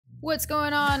What's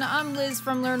going on? I'm Liz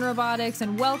from Learn Robotics,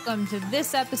 and welcome to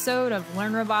this episode of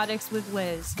Learn Robotics with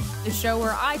Liz, the show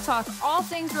where I talk all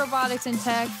things robotics and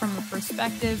tech from the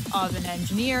perspective of an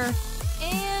engineer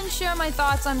and share my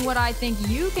thoughts on what I think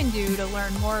you can do to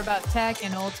learn more about tech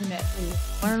and ultimately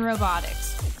learn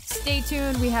robotics. Stay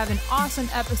tuned. We have an awesome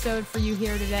episode for you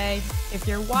here today. If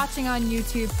you're watching on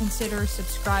YouTube, consider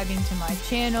subscribing to my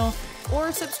channel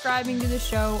or subscribing to the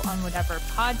show on whatever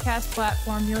podcast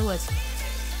platform you're listening to.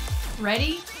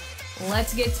 Ready?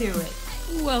 Let's get to it.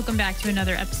 Welcome back to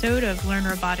another episode of Learn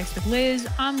Robotics with Liz.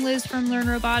 I'm Liz from Learn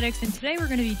Robotics, and today we're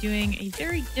going to be doing a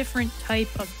very different type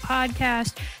of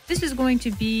podcast. This is going to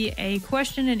be a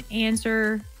question and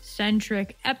answer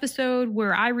centric episode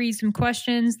where I read some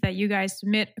questions that you guys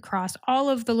submit across all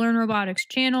of the Learn Robotics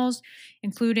channels,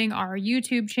 including our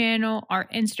YouTube channel, our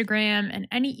Instagram, and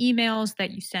any emails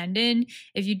that you send in.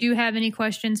 If you do have any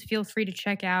questions, feel free to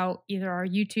check out either our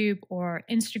YouTube or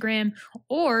Instagram,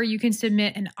 or you can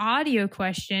submit an audio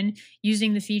question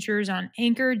using the features on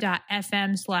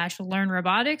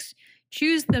anchor.fm/learnrobotics.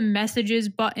 Choose the messages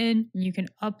button, and you can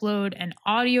upload an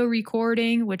audio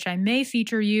recording, which I may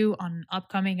feature you on an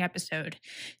upcoming episode.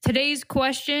 Today's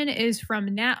question is from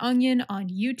Natonion on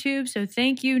YouTube. So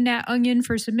thank you, Natonion,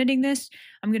 for submitting this.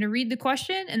 I'm going to read the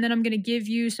question, and then I'm going to give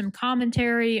you some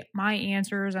commentary, my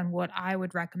answers on what I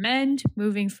would recommend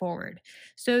moving forward.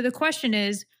 So the question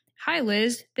is, "Hi,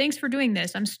 Liz. Thanks for doing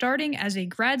this. I'm starting as a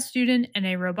grad student in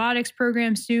a robotics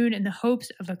program soon in the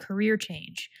hopes of a career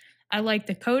change. I like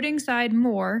the coding side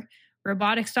more,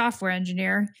 robotic software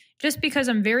engineer, just because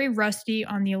I'm very rusty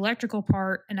on the electrical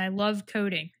part and I love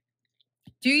coding.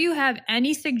 Do you have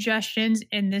any suggestions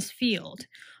in this field?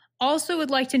 Also would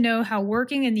like to know how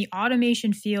working in the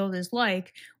automation field is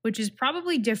like, which is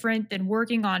probably different than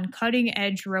working on cutting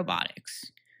edge robotics."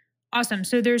 Awesome.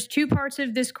 So there's two parts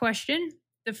of this question.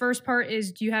 The first part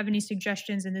is, do you have any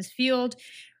suggestions in this field?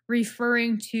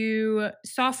 Referring to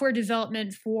software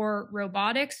development for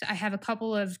robotics. I have a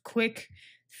couple of quick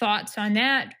thoughts on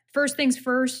that. First things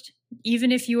first,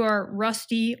 even if you are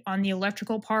rusty on the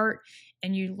electrical part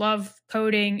and you love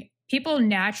coding, people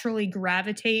naturally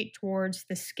gravitate towards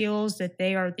the skills that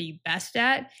they are the best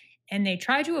at, and they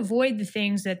try to avoid the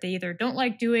things that they either don't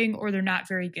like doing or they're not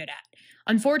very good at.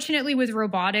 Unfortunately, with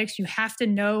robotics, you have to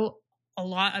know a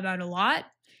lot about a lot.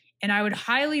 And I would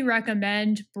highly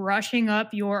recommend brushing up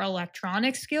your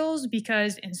electronic skills,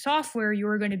 because in software, you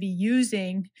are going to be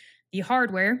using the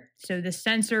hardware. So the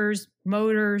sensors,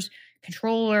 motors,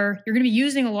 controller, you're going to be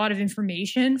using a lot of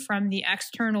information from the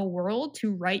external world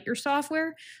to write your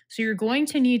software. So you're going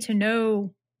to need to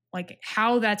know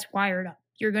how that's wired up.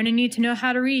 You're going to need to know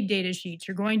how to read data sheets.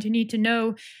 You're going to need to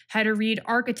know how to read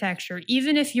architecture.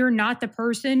 Even if you're not the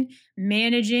person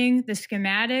managing the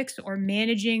schematics or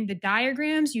managing the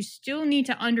diagrams, you still need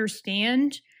to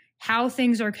understand how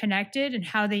things are connected and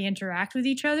how they interact with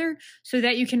each other so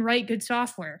that you can write good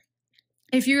software.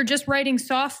 If you're just writing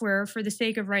software for the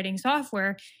sake of writing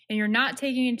software and you're not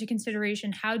taking into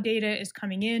consideration how data is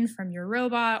coming in from your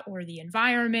robot or the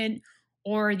environment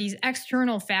or these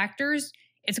external factors,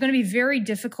 it's going to be very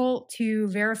difficult to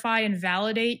verify and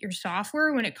validate your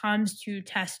software when it comes to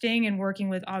testing and working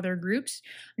with other groups.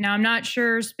 Now, I'm not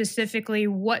sure specifically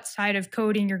what side of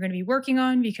coding you're going to be working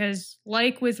on, because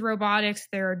like with robotics,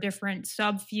 there are different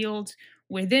subfields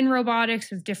within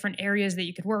robotics of different areas that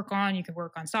you could work on. You could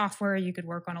work on software, you could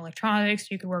work on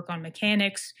electronics, you could work on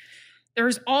mechanics.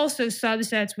 There's also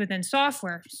subsets within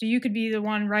software. So you could be the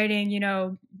one writing,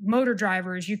 motor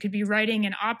drivers. You could be writing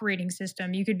an operating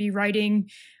system. You could be writing,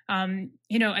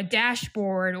 a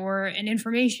dashboard or an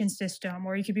information system,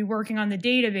 or you could be working on the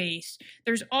database.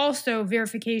 There's also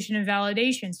verification and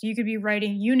validation. So you could be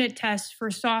writing unit tests for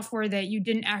software that you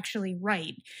didn't actually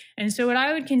write. And so what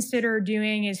I would consider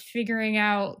doing is figuring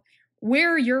out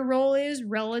where your role is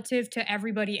relative to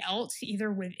everybody else,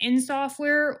 either within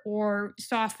software or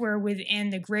software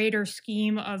within the greater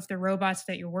scheme of the robots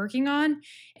that you're working on.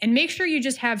 And make sure you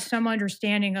just have some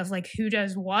understanding of who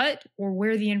does what or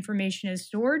where the information is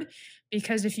stored.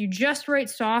 Because if you just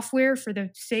write software for the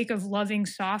sake of loving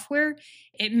software,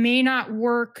 it may not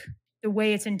work the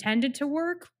way it's intended to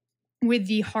work with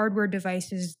the hardware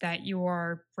devices that you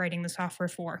are writing the software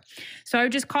for. So I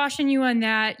would just caution you on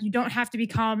that. You don't have to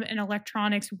become an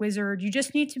electronics wizard. You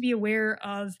just need to be aware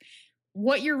of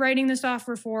what you're writing the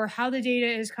software for, how the data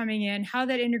is coming in, how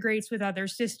that integrates with other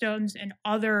systems and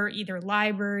other either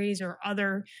libraries or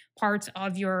other parts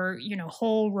of your,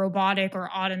 whole robotic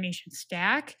or automation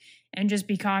stack, and just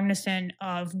be cognizant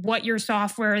of what your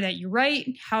software that you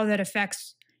write, how that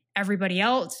affects everybody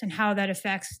else, and how that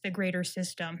affects the greater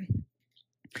system.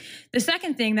 The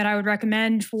second thing that I would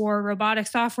recommend for robotic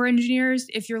software engineers,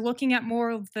 if you're looking at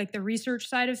more of like the research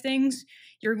side of things,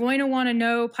 you're going to want to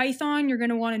know Python, you're going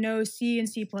to want to know C and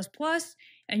C++,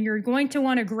 and you're going to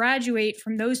want to graduate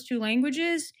from those two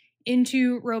languages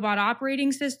into robot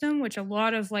operating system, which a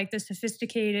lot of like the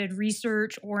sophisticated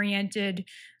research-oriented,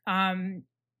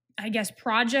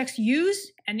 projects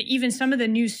use. And even some of the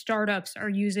new startups are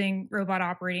using robot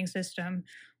operating system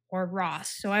or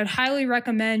ROS. So I'd highly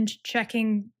recommend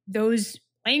checking those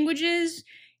languages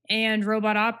and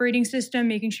robot operating system,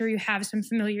 making sure you have some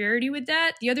familiarity with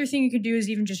that. The other thing you could do is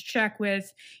even just check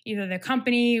with either the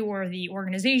company or the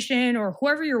organization or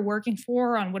whoever you're working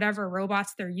for on whatever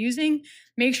robots they're using.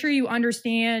 Make sure you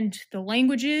understand the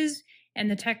languages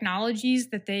and the technologies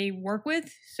that they work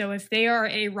with. So if they are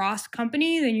a ROS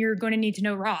company, then you're going to need to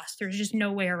know ROS. There's just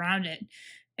no way around it.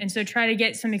 And so try to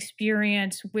get some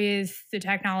experience with the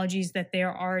technologies that they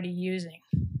are already using.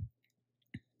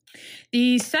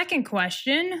 The second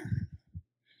question,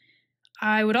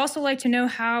 I would also like to know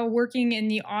how working in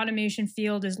the automation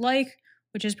field is like,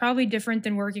 which is probably different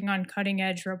than working on cutting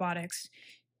edge robotics.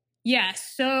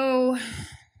 Yes, so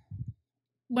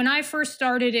when I first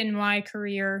started in my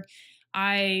career,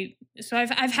 I've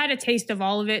had a taste of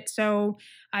all of it. So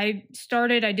I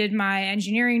did my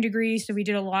engineering degree. So we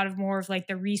did a lot of more of like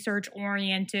the research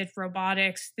oriented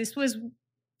robotics. This was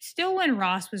still when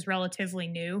ROS was relatively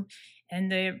new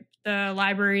and the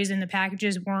libraries and the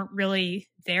packages weren't really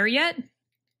there yet.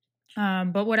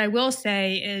 But what I will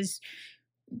say is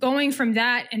going from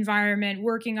that environment,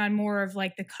 working on more of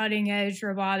like the cutting edge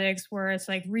robotics where it's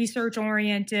like research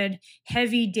oriented,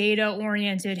 heavy data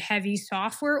oriented, heavy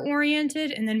software oriented,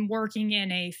 and then working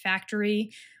in a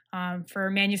factory for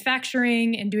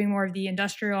manufacturing and doing more of the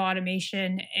industrial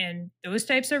automation and those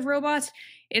types of robots.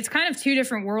 It's kind of two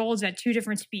different worlds at two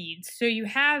different speeds. So you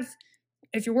have,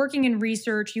 if you're working in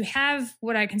research, you have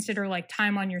what I consider like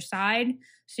time on your side.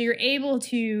 So you're able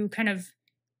to kind of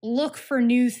look for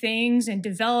new things and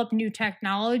develop new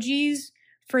technologies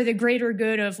for the greater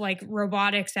good of like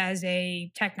robotics as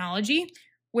a technology.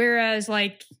 Whereas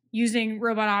like using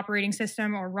robot operating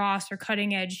system or ROS or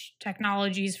cutting edge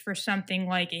technologies for something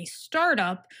like a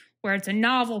startup where it's a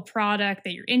novel product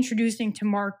that you're introducing to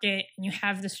market and you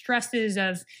have the stresses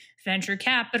of venture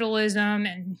capitalism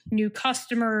and new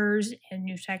customers and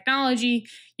new technology,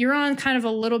 you're on kind of a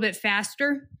little bit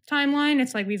faster timeline.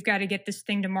 It's like, we've got to get this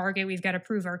thing to market. We've got to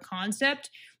prove our concept.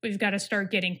 We've got to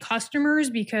start getting customers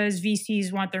because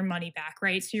VCs want their money back,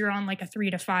 right? So you're on like a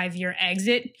 3 to 5 year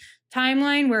exit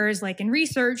timeline. Whereas like in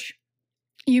research,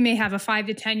 you may have a 5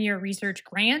 to 10 year research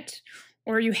grant,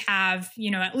 or you have,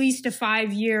 at least a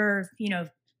 5 year,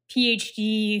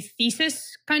 PhD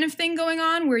thesis kind of thing going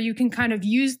on where you can kind of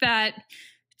use that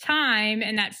time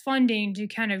and that funding to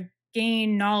kind of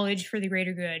gain knowledge for the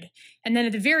greater good. And then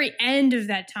at the very end of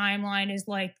that timeline is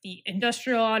like the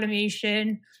industrial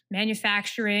automation,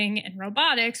 manufacturing, and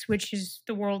robotics, which is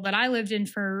the world that I lived in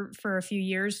for a few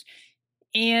years.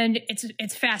 And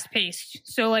it's fast paced.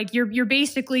 So like you're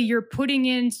basically putting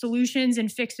in solutions and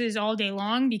fixes all day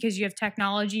long because you have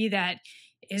technology that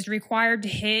is required to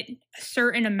hit a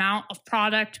certain amount of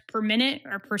product per minute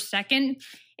or per second.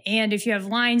 And if you have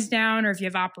lines down or if you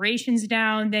have operations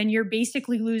down, then you're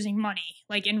basically losing money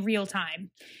like in real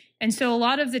time. And so a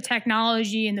lot of the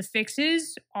technology and the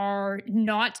fixes are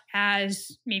not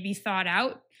as maybe thought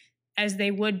out as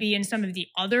they would be in some of the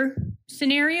other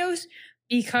scenarios.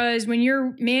 Because when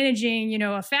you're managing,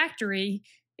 a factory,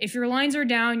 if your lines are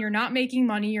down, you're not making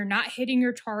money, you're not hitting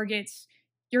your targets,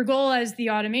 your goal as the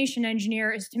automation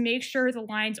engineer is to make sure the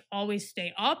lines always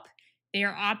stay up, they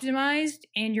are optimized,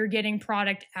 and you're getting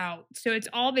product out. So it's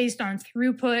all based on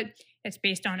throughput, it's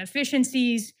based on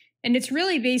efficiencies, and it's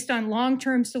really based on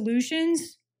long-term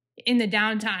solutions in the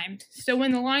downtime. So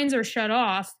when the lines are shut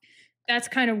off, that's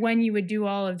kind of when you would do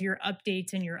all of your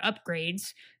updates and your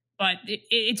upgrades. But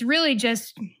it's really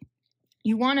just,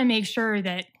 you want to make sure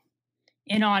that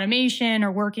in automation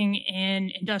or working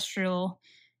in industrial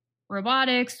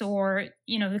robotics or,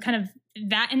 the kind of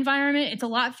that environment, it's a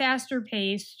lot faster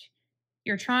paced.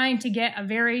 You're trying to get a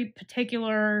very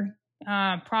particular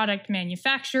product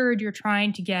manufactured. You're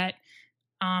trying to get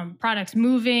products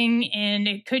moving. And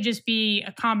it could just be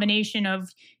a combination of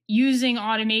using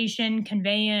automation,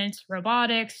 conveyance,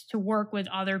 robotics to work with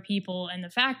other people in the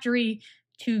factory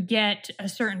to get a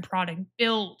certain product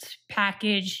built,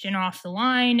 packaged, and off the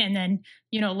line, and then,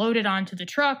 loaded onto the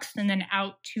trucks and then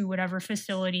out to whatever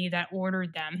facility that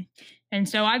ordered them. And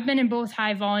so I've been in both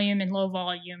high volume and low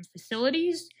volume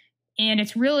facilities. And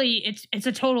it's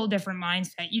a total different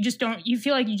mindset. You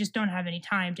feel like you just don't have any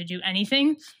time to do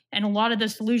anything. And a lot of the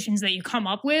solutions that you come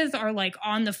up with are like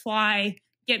on the fly,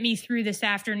 get me through this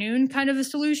afternoon kind of a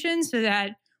solution, so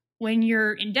that when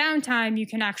you're in downtime, you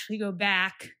can actually go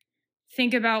back,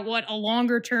 think about what a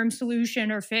longer term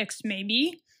solution or fix may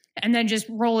be, and then just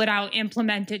roll it out,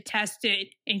 implement it, test it,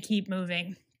 and keep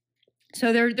moving.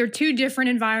 So they're two different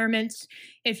environments.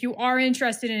 If you are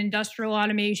interested in industrial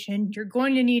automation, you're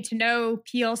going to need to know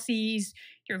PLCs.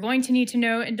 You're going to need to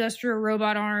know industrial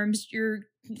robot arms. You're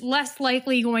less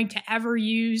likely going to ever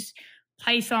use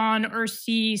Python or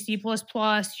C, C++.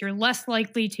 You're less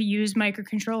likely to use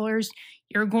microcontrollers.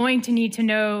 You're going to need to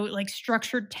know like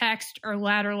structured text or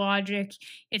ladder logic.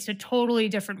 It's a totally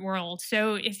different world.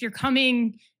 So if you're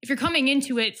coming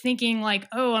into it thinking like,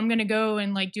 oh, I'm going to go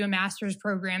and like do a master's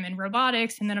program in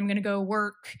robotics, and then I'm going to go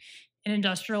work in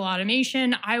industrial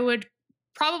automation, I would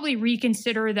probably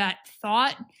reconsider that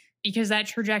thought, because that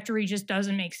trajectory just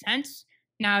doesn't make sense.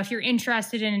 Now, if you're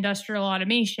interested in industrial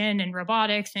automation and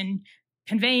robotics and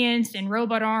conveyance and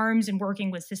robot arms and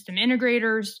working with system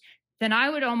integrators, then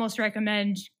I would almost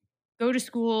recommend go to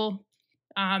school,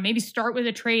 maybe start with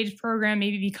a trades program,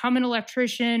 maybe become an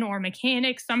electrician or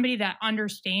mechanic, somebody that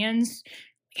understands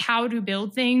how to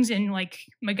build things and like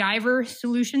MacGyver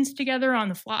solutions together on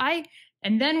the fly.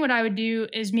 And then what I would do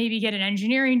is maybe get an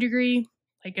engineering degree,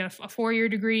 like a 4-year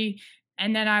degree,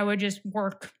 and then I would just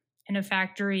work in a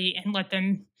factory and let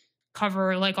them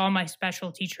cover like all my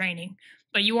specialty training.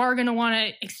 But you are going to want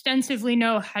to extensively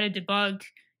know how to debug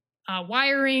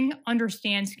wiring,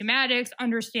 understand schematics,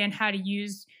 understand how to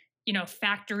use,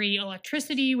 factory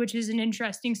electricity, which is an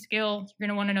interesting skill. You're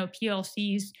going to want to know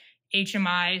PLCs,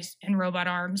 HMIs, and robot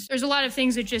arms. There's a lot of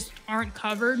things that just aren't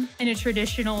covered in a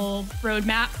traditional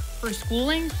roadmap for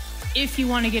schooling if you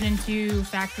want to get into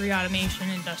factory automation,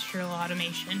 industrial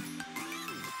automation.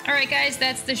 All right, guys,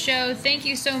 that's the show. Thank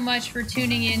you so much for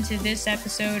tuning in to this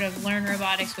episode of Learn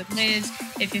Robotics with Liz.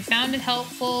 If you found it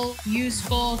helpful,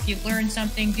 useful, if you learned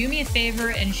something, do me a favor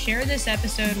and share this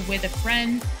episode with a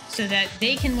friend so that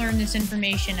they can learn this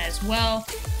information as well.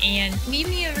 And leave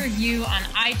me a review on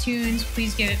iTunes.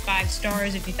 Please give it 5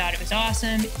 stars if you thought it was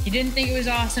awesome. If you didn't think it was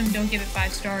awesome, don't give it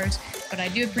 5 stars. But I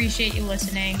do appreciate you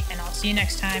listening, and I'll see you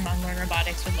next time on Learn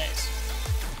Robotics with Liz.